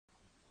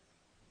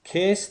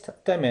Case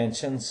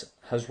Dimensions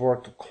has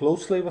worked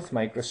closely with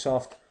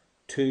Microsoft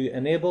to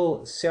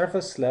enable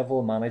service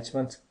level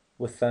management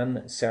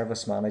within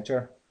Service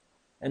Manager.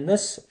 In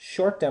this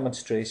short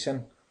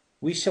demonstration,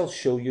 we shall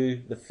show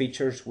you the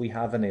features we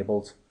have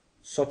enabled,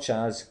 such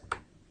as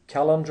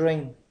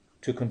calendaring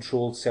to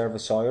control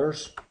service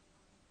hours,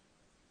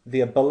 the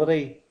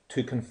ability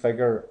to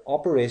configure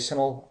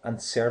operational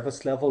and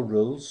service level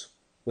rules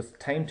with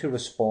time to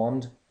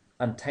respond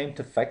and time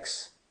to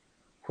fix,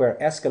 where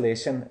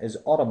escalation is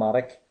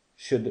automatic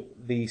should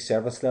the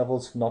service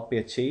levels not be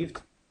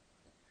achieved,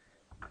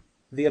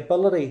 the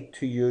ability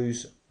to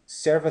use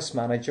Service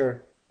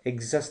Manager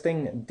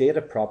existing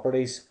data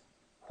properties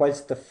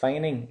whilst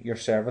defining your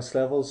service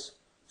levels,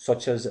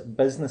 such as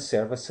business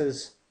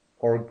services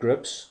or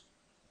groups,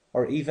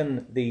 or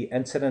even the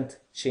incident,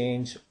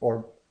 change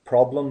or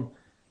problem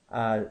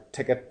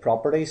ticket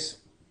properties.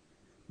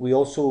 We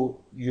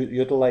also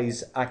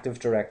utilize Active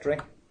Directory.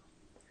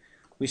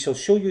 We shall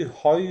show you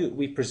how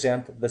we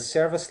present the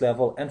service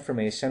level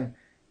information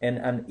in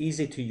an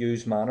easy to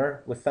use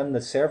manner within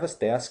the service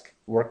desk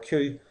work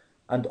queue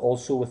and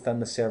also within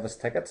the service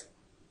ticket.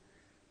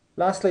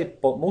 Lastly,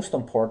 but most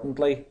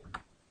importantly,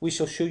 we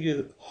shall show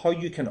you how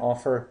you can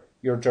offer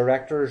your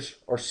directors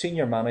or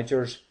senior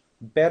managers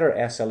better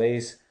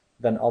SLAs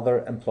than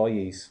other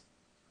employees.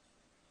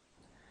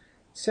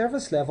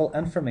 Service level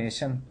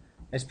information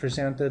is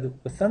presented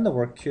within the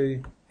work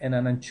queue in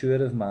an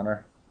intuitive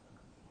manner.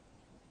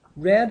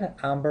 Red,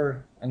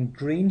 amber and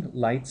green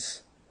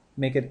lights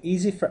make it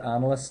easy for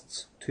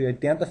analysts to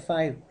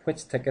identify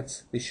which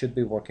tickets they should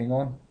be working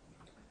on.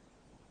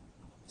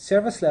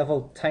 Service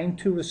level time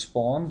to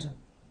respond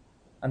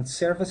and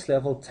service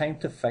level time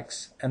to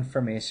fix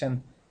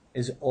information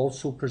is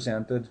also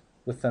presented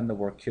within the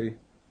work queue.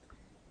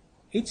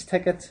 Each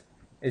ticket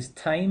is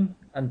time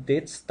and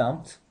date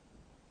stamped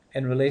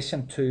in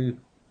relation to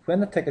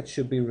when the ticket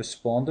should be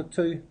responded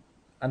to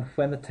and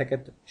when the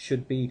ticket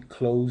should be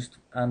closed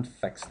and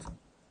fixed.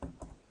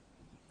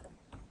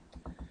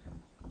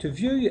 To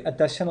view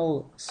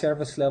additional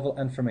service level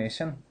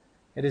information,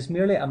 it is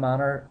merely a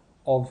matter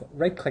of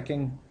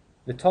right-clicking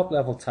the top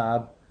level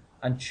tab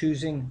and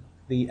choosing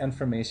the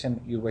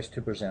information you wish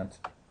to present.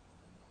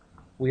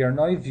 We are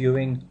now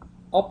viewing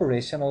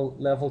operational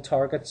level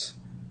targets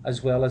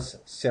as well as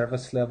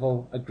service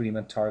level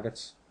agreement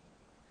targets.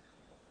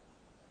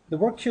 The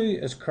work queue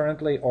is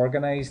currently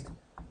organised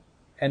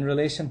in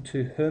relation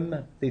to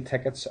whom the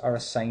tickets are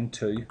assigned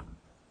to.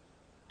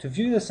 To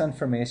view this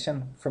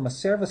information from a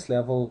service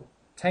level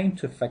time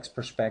to fix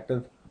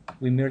perspective,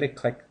 we merely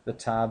click the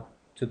tab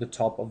to the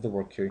top of the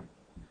work queue.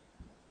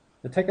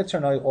 The tickets are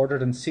now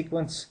ordered in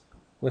sequence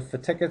with the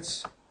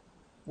tickets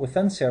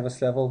within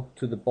service level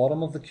to the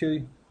bottom of the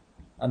queue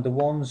and the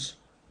ones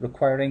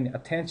requiring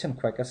attention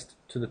quickest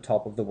to the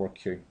top of the work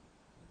queue.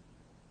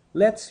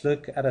 Let's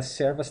look at a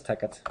service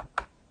ticket.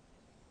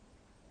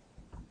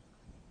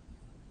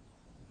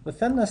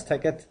 Within this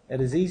ticket,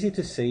 it is easy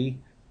to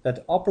see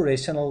that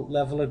operational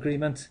level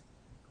agreement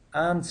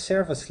and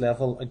service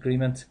level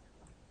agreement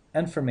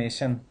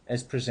information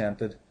is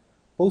presented,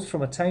 both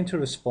from a time to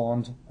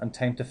respond and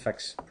time to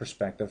fix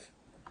perspective.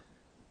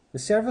 The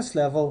service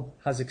level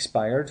has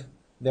expired,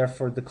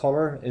 therefore the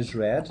colour is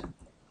red.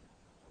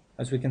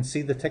 As we can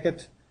see, the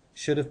ticket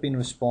should have been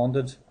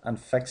responded and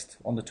fixed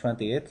on the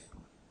 28th.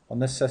 On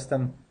this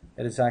system,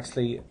 it is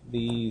actually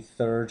the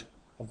 3rd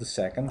of the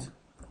 2nd.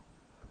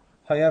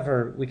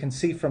 However, we can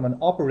see from an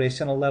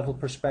operational level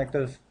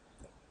perspective,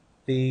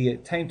 the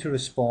time to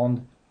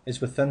respond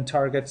is within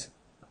target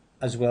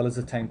as well as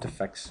the time to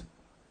fix.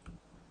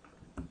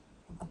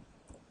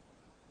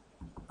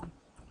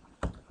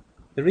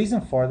 The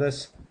reason for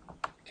this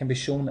can be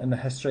shown in the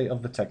history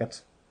of the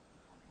ticket.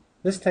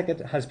 This ticket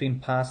has been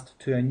passed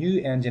to a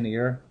new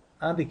engineer,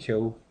 Andy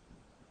Keogh,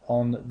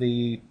 on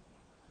the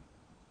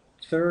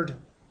 3rd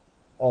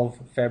of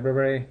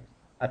February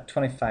at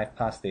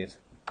 8:25.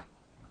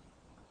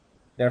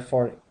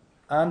 Therefore,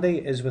 Andy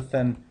is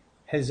within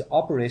his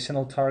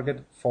operational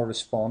target for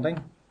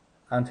responding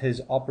and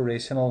his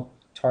operational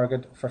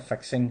target for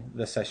fixing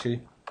this issue.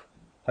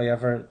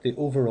 However, the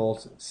overall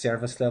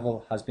service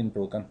level has been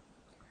broken.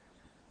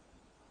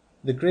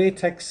 The grey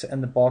ticks in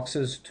the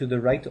boxes to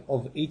the right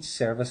of each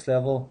service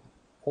level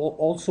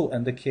also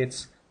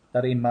indicates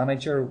that a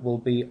manager will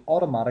be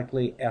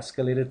automatically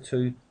escalated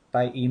to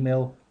by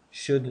email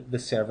should the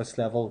service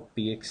level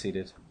be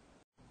exceeded.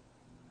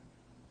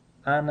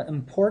 An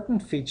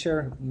important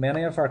feature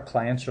many of our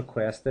clients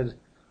requested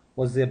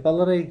was the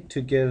ability to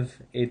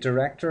give a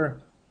director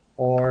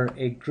or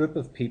a group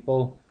of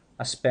people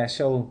a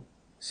special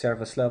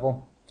service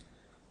level.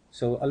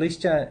 So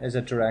Alicia is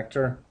a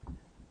director.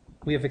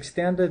 We have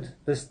extended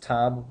this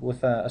tab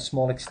with a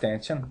small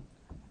extension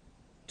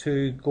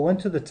to go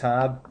into the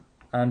tab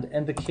and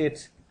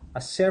indicate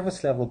a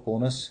service level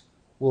bonus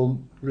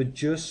will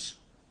reduce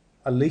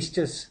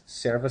Alicia's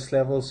service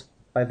levels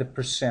by the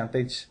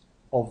percentage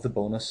of the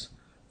bonus.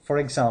 For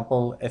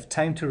example, if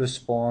time to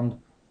respond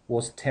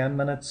was 10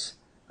 minutes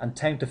and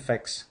time to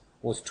fix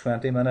was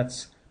 20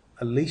 minutes,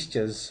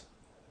 Alicia's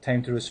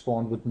time to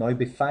respond would now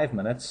be 5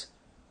 minutes,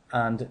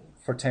 and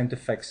for time to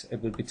fix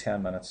it would be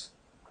 10 minutes.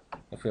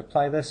 If we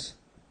apply this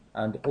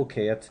and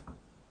OK it,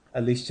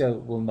 Alicia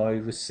will now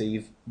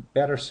receive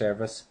better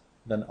service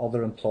than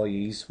other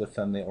employees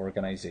within the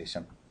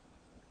organisation.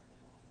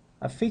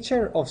 A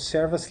feature of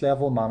service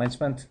level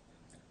management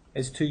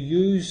is to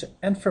use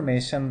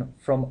information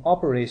from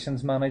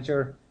Operations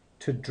Manager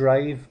to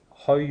drive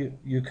how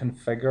you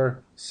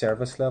configure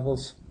service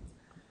levels.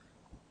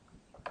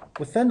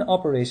 Within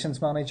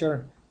Operations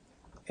Manager,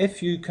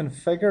 if you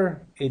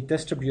configure a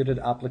distributed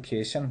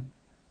application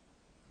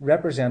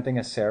representing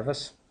a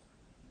service,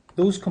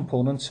 those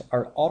components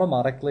are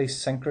automatically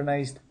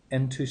synchronized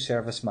into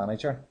Service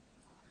Manager.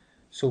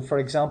 So for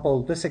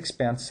example, this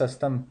expense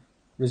system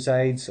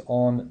resides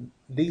on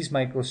these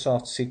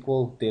Microsoft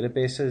SQL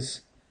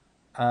databases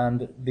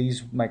and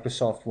these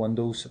Microsoft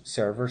Windows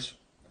servers.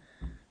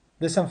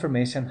 This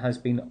information has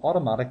been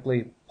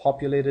automatically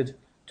populated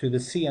to the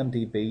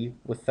CMDB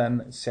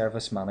within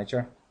Service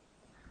Manager.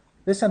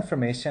 This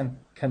information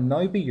can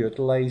now be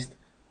utilized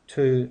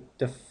to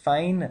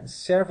define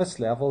service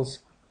levels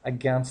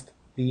against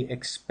the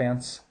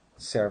expense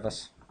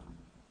service.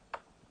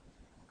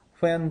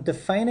 When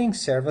defining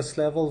service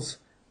levels,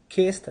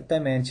 cased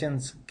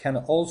dimensions can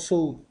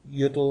also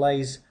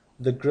utilize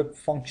the group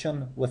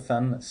function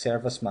within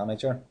Service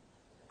Manager.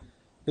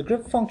 The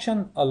group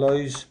function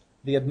allows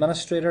the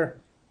administrator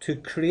to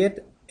create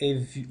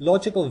a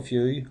logical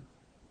view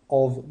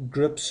of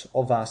groups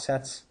of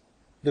assets.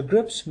 The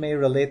groups may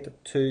relate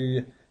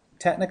to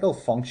technical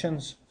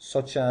functions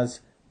such as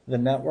the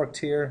network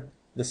tier,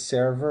 the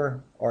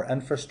server or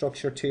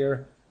infrastructure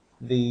tier,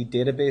 the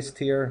database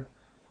tier,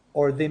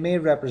 or they may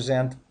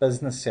represent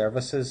business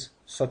services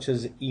such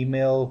as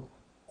email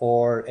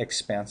or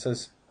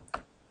expenses.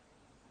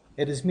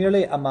 It is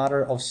merely a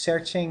matter of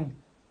searching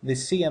the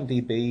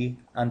CMDB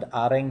and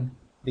adding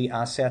the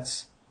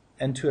assets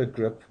into a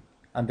group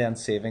and then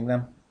saving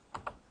them.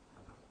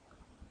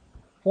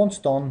 Once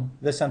done,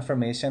 this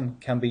information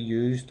can be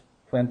used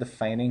when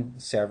defining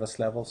service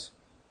levels.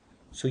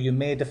 So you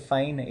may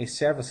define a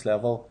service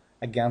level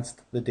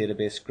against the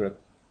database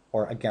group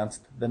or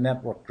against the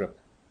network group.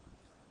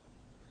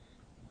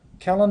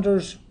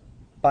 Calendars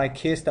by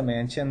case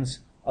dimensions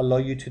allow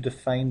you to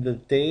define the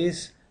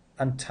days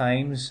and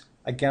times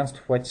against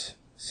which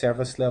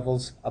service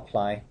levels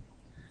apply.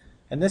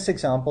 In this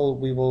example,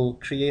 we will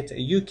create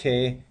a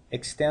UK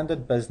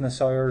extended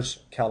business hours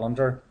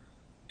calendar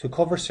to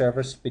cover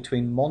service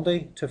between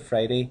Monday to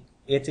Friday,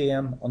 8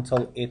 AM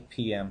until 8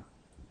 PM.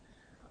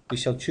 We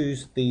shall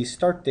choose the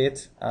start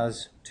date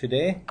as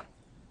today,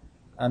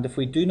 and if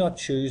we do not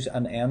choose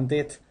an end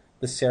date,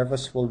 the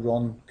service will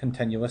run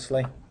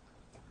continuously.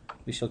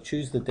 We shall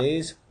choose the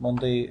days,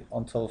 Monday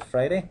until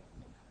Friday,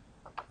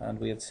 and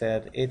we had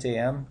said 8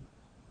 AM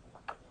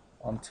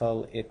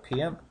until 8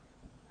 PM.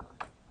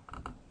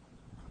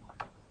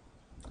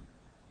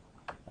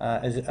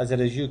 As it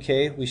is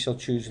UK, we shall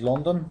choose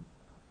London.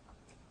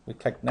 We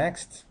click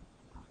next.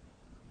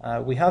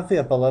 We have the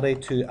ability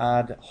to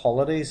add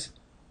holidays.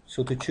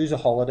 So to choose a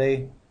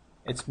holiday,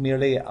 it's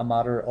merely a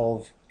matter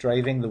of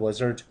driving the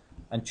wizard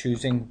and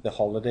choosing the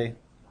holiday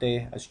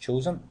day as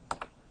chosen.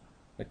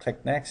 We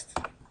click next,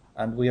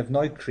 and we have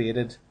now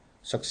created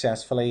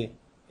successfully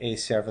a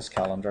service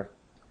calendar.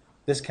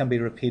 This can be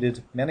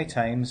repeated many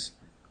times,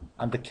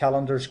 and the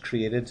calendars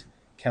created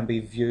can be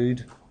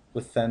viewed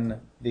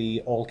within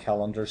the All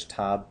Calendars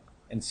tab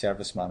in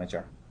Service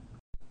Manager.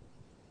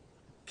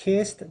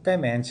 Cased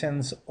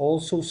dimensions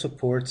also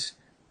supports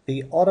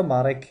the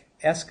automatic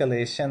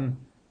escalation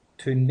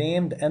to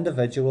named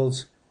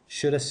individuals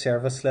should a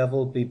service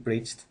level be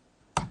breached.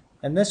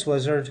 In this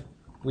wizard,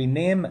 we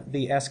name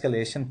the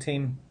escalation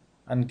team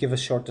and give a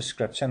short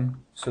description.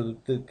 So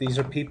these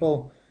are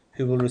people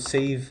who will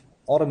receive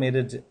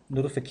automated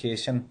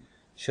notification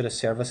should a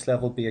service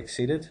level be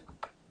exceeded.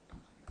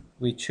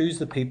 We choose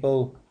the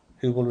people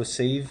who will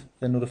receive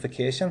the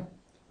notification.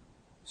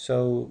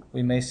 So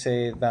we may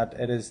say that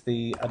it is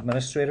the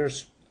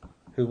administrators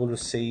who will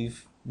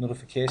receive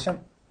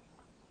notification.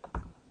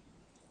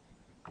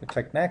 We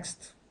click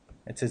next.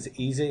 It's as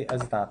easy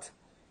as that.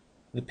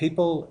 The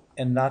people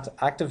in that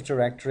Active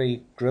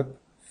Directory group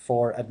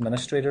for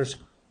administrators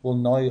will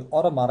now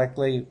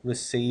automatically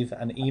receive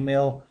an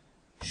email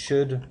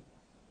should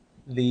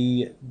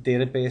the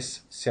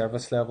database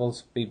service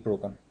levels be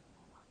broken.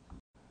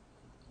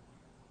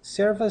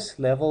 Service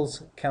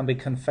levels can be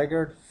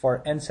configured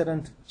for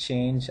incident,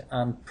 change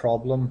and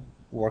problem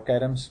work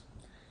items.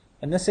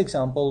 In this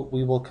example,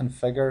 we will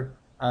configure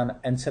an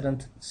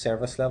incident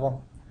service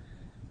level.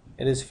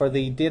 It is for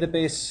the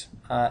database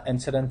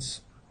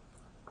incidents.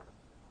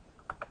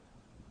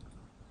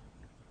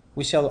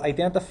 We shall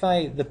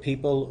identify the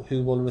people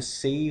who will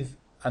receive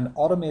an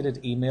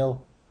automated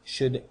email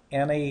should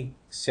any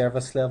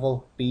service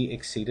level be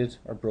exceeded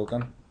or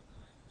broken.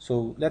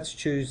 So let's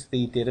choose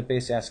the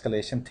database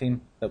escalation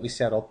team that we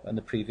set up in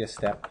the previous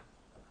step.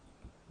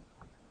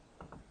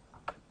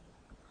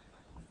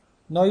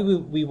 Now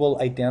we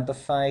will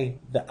identify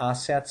the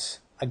assets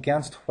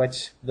against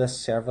which this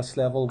service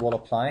level will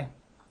apply.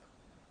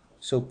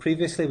 So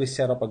previously we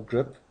set up a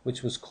group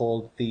which was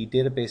called the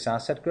database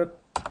asset group.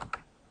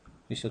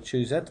 We shall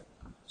choose it.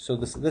 So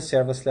this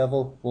service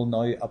level will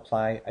now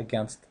apply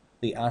against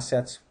the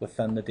assets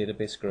within the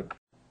database group.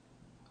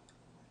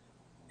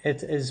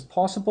 It is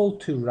possible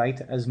to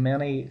write as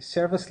many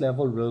service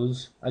level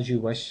rules as you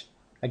wish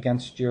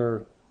against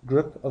your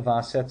group of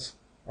assets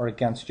or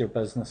against your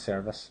business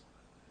service.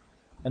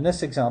 In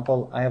this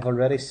example, I have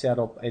already set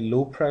up a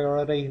low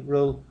priority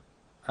rule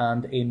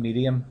and a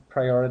medium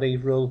priority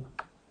rule.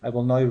 I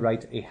will now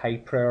write a high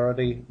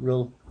priority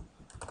rule.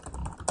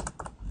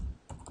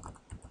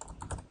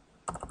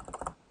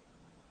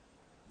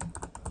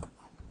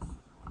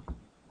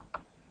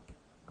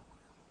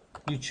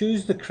 You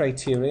choose the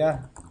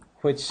criteria,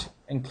 which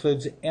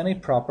includes any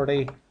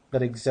property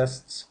that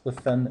exists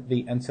within the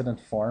incident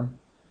form.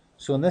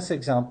 So in this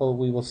example,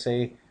 we will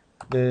say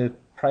the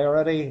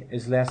priority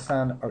is less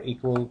than or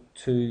equal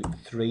to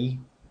 3,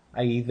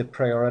 i.e. the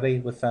priority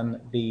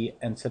within the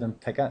incident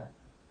ticket.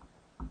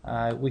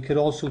 We could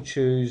also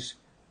choose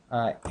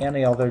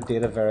any other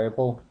data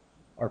variable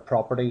or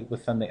property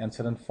within the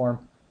incident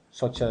form,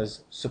 such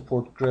as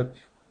support group,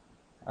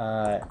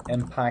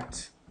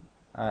 impact,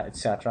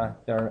 etc.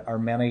 There are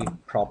many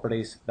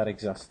properties that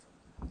exist.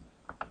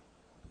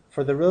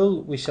 For the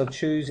rule, we shall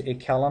choose a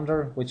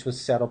calendar which was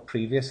set up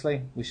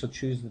previously. We shall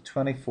choose the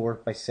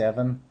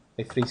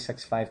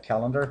 24/7/365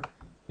 calendar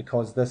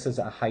because this is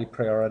a high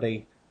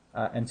priority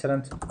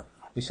incident.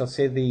 We shall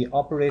say the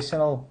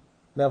operational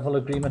level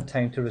agreement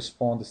time to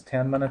respond is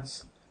 10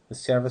 minutes. The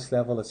service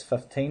level is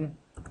 15.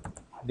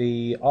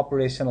 The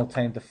operational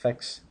time to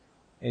fix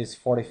is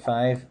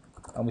 45,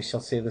 and we shall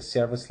say the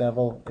service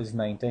level is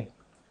 90.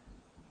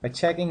 By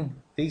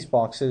checking these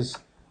boxes,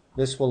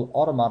 this will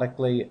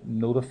automatically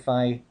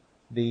notify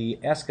the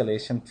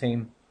escalation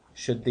team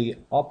should the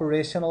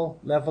operational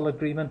level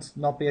agreement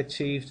not be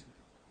achieved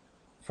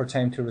for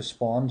time to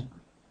respond,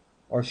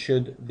 or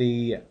should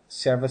the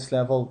service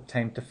level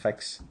time to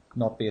fix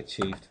not be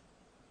achieved.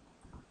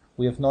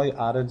 We have now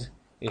added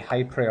a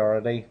high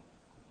priority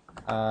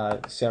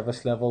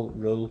service level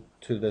rule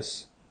to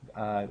this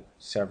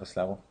service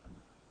level.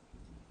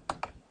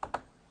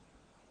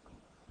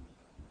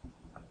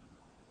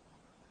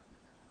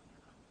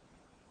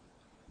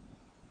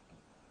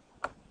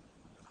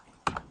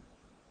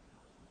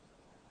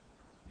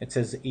 It's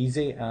as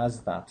easy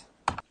as that.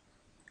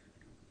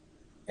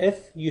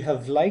 If you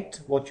have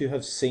liked what you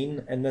have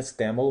seen in this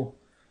demo,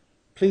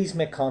 please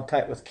make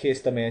contact with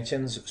Case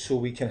Dimensions so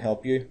we can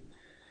help you.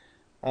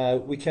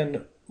 We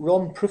can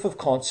run proof of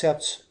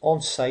concepts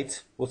on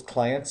site with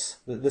clients.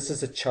 This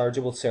is a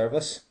chargeable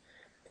service.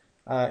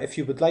 If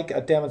you would like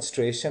a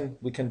demonstration,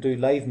 we can do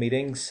live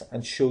meetings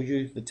and show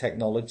you the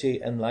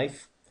technology in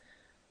life.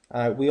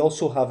 We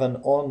also have an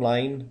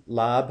online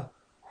lab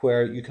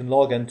where you can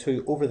log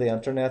into over the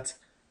internet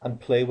and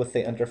play with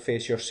the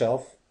interface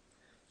yourself.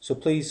 So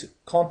please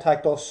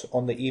contact us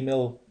on the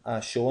email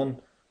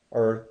shown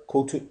or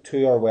go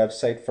to our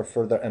website for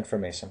further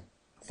information.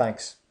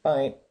 Thanks.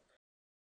 Bye.